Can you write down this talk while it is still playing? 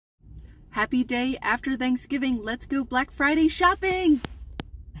Happy day after Thanksgiving. Let's go Black Friday shopping.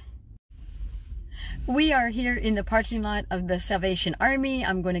 We are here in the parking lot of the Salvation Army.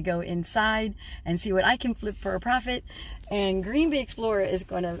 I'm going to go inside and see what I can flip for a profit. And Green Bay Explorer is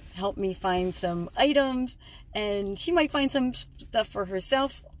going to help me find some items. And she might find some stuff for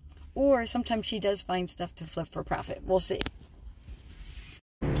herself. Or sometimes she does find stuff to flip for profit. We'll see.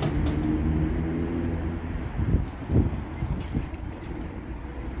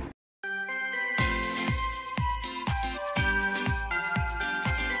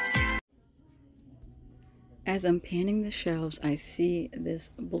 As I'm panning the shelves, I see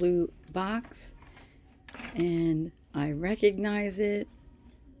this blue box and I recognize it.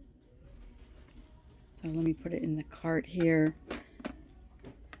 So let me put it in the cart here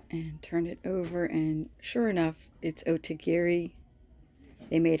and turn it over, and sure enough, it's Otagiri.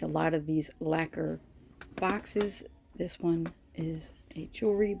 They made a lot of these lacquer boxes. This one is a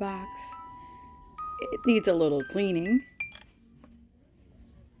jewelry box. It needs a little cleaning.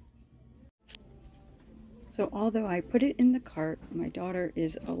 So although I put it in the cart, my daughter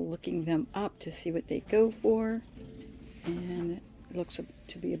is looking them up to see what they go for. And it looks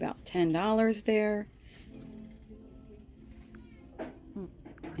to be about $10 there.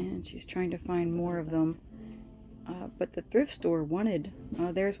 And she's trying to find more of them. But the thrift store wanted,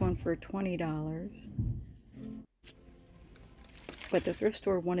 there's one for $20. But the thrift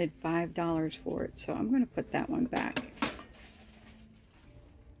store wanted $5 for it. So I'm going to put that one back.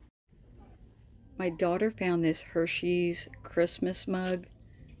 My daughter found this Hershey's Christmas mug.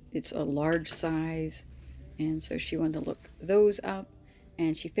 It's a large size, and so she wanted to look those up.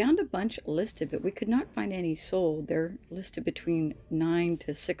 And she found a bunch listed, but we could not find any sold. They're listed between $9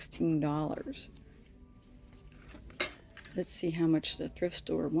 to $16. Let's see how much the thrift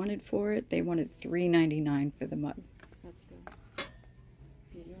store wanted for it. They wanted $3.99 for the mug. That's good.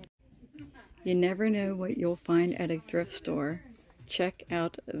 You never know what you'll find at a thrift store. Check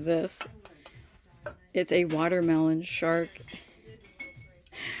out this. It's a watermelon shark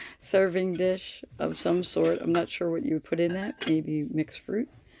serving dish of some sort. I'm not sure what you would put in that. Maybe mixed fruit.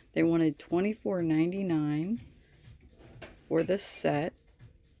 They wanted $24.99 for this set.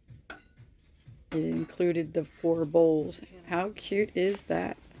 It included the 4 bowls. How cute is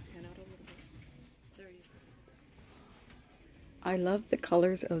that? I love the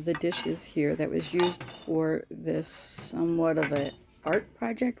colors of the dishes here that was used for this somewhat of a art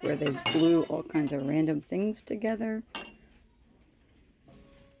project where they glue all kinds of random things together.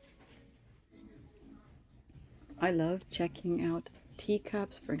 I love checking out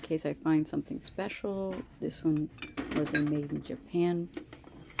teacups for in case I find something special. This one was a made in Japan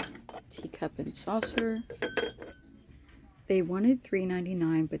teacup and saucer. They wanted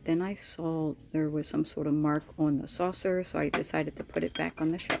 $3.99, but then I saw there was some sort of mark on the saucer, so I decided to put it back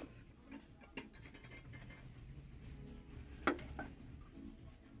on the shelf.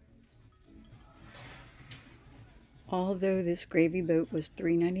 Although this gravy boat was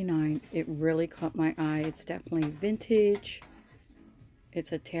 $3.99, it really caught my eye. It's definitely vintage.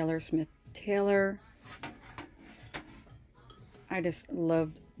 It's a Taylor Smith Taylor. I just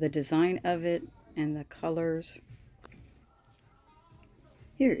loved the design of it and the colors.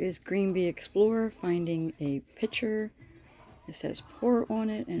 Here is Green Bay Explorer finding a picture. It says pour on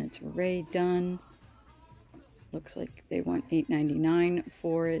it and it's Ray Dunn. Looks like they want $8.99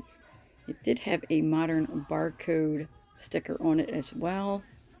 for it. It did have a modern barcode sticker on it as well.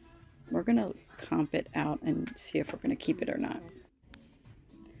 We're going to comp it out and see if we're going to keep it or not.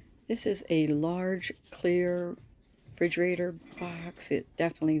 This is a large clear refrigerator box. It's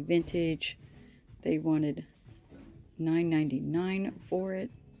definitely vintage. They wanted $9.99 for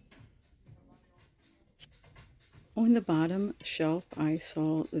it. On the bottom shelf, I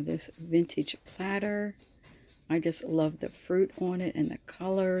saw this vintage platter. I just love the fruit on it and the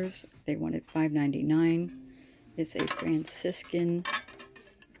colors. They wanted $5.99. It's a Franciscan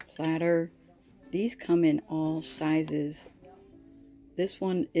platter. These come in all sizes. This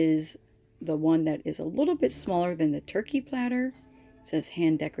one is the one that is a little bit smaller than the turkey platter. It says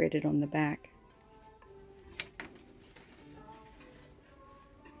hand decorated on the back.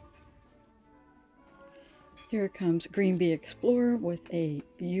 Here comes Green Bay Explorer with a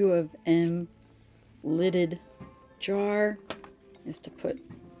U of M lidded jar. Is to put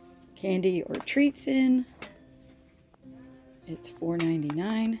candy or treats in. It's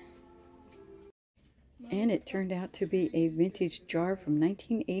 $4.99. And it turned out to be a vintage jar from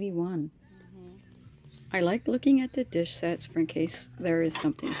 1981. I like looking at the dish sets for in case there is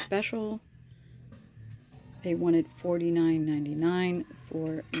something special. They wanted $49.99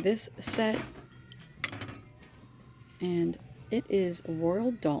 for this set. And It is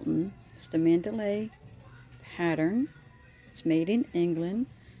Royal Dalton. It's the Mandalay pattern. It's made in England.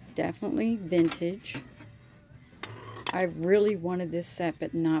 Definitely vintage. I really wanted this set,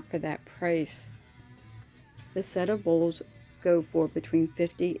 but not for that price. The set of bowls go for between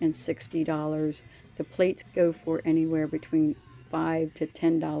 $50 and $60. The plates go for anywhere between $5 to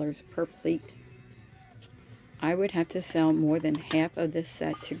 $10 per plate. I would have to sell more than half of this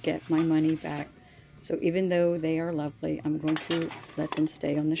set to get my money back. So even though they are lovely, I'm going to let them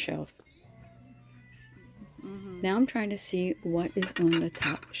stay on the shelf. Now I'm trying to see what is on the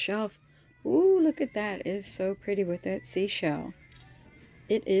top shelf. Ooh, look at that. It is so pretty with that seashell.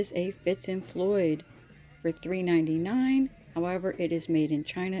 It is a Fitz and Floyd for $3.99. However, it is made in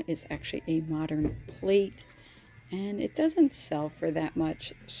China. It's actually a modern plate, and it doesn't sell for that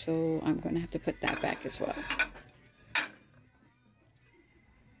much, so I'm going to have to put that back as well.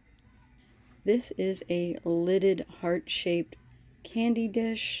 This is a lidded heart-shaped candy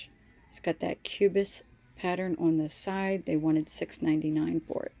dish. It's got that cubist pattern on the side. They wanted $6.99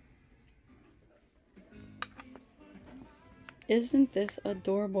 for it. Isn't this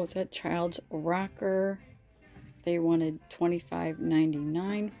adorable? It's a child's rocker. They wanted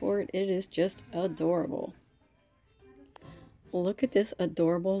 $25.99 for it. It is just adorable. Look at this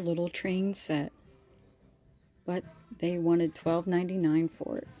adorable little train set. But they wanted $12.99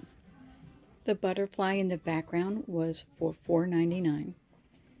 for it. The butterfly in the background was for $4.99.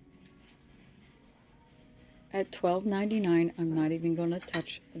 At $12.99, I'm not even going to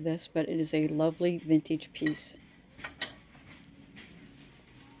touch this, but it is a lovely vintage piece.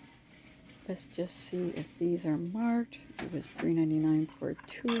 Let's just see if these are marked. It was $3.99 for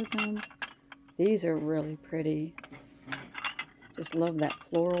 2 of them. These are really pretty. Just love that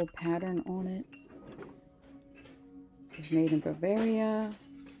floral pattern on it. It's made in Bavaria.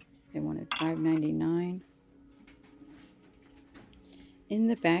 They wanted $5.99. In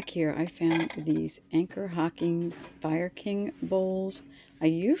the back here, I found these Anchor Hocking Fire King bowls. I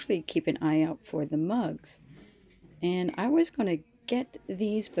usually keep an eye out for the mugs. And I was going to get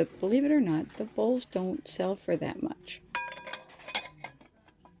these, but believe it or not, the bowls don't sell for that much.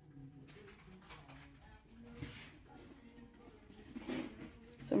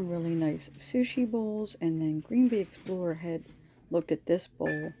 Some really nice sushi bowls, and then Green Bee Explorer had looked at this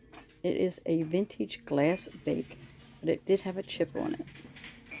bowl. It is a vintage glass bake, but it did have a chip on it.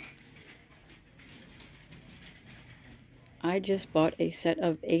 I just bought a set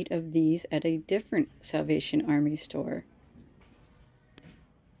of 8 of these at a different Salvation Army store.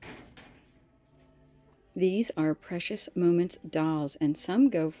 These are Precious Moments dolls, and some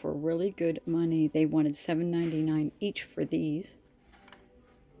go for really good money. They wanted $7.99 each for these.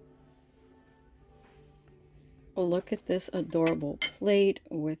 Look at this adorable plate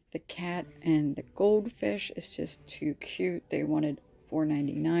with the cat and the goldfish. It's just too cute. They wanted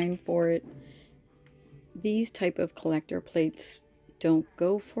 $4.99 for it. These type of collector plates don't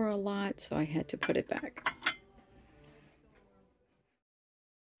go for a lot, so I had to put it back.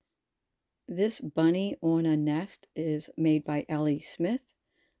 This bunny on a nest is made by Ellie Smith.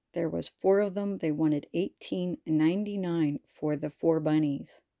 There was 4 of them. They wanted $18.99 for the 4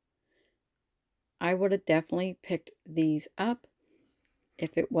 bunnies. I would have definitely picked these up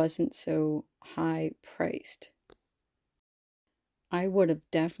if it wasn't so high priced. I would have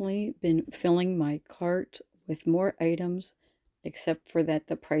definitely been filling my cart with more items, except for that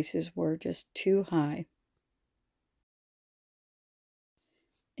the prices were just too high.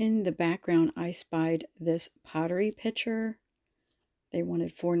 In the background, I spied this pottery pitcher. They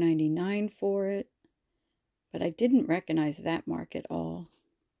wanted $4.99 for it, but I didn't recognize that mark at all.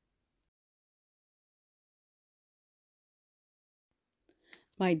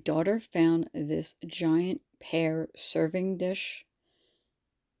 My daughter found this giant pear serving dish.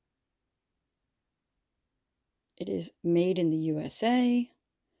 It is made in the USA.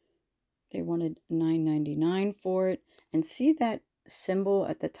 They wanted $9.99 for it. And see that symbol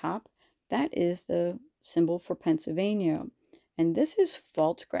at the top? That is the symbol for Pennsylvania. And this is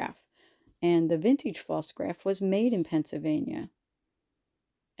false-graph. And the vintage false-graph was made in Pennsylvania.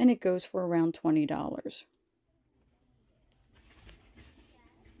 And it goes for around $20.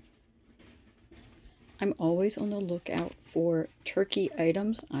 I'm always on the lookout for turkey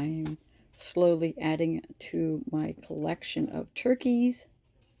items. I'm slowly adding to my collection of turkeys,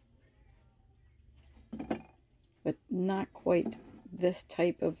 but not quite this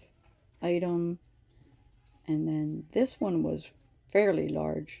type of item. And then this one was fairly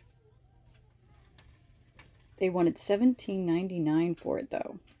large. They wanted $17.99 for it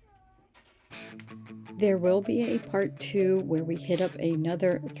though. There will be a part 2 where we hit up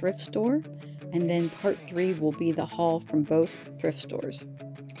another thrift store. And then part 3 will be the haul from both thrift stores.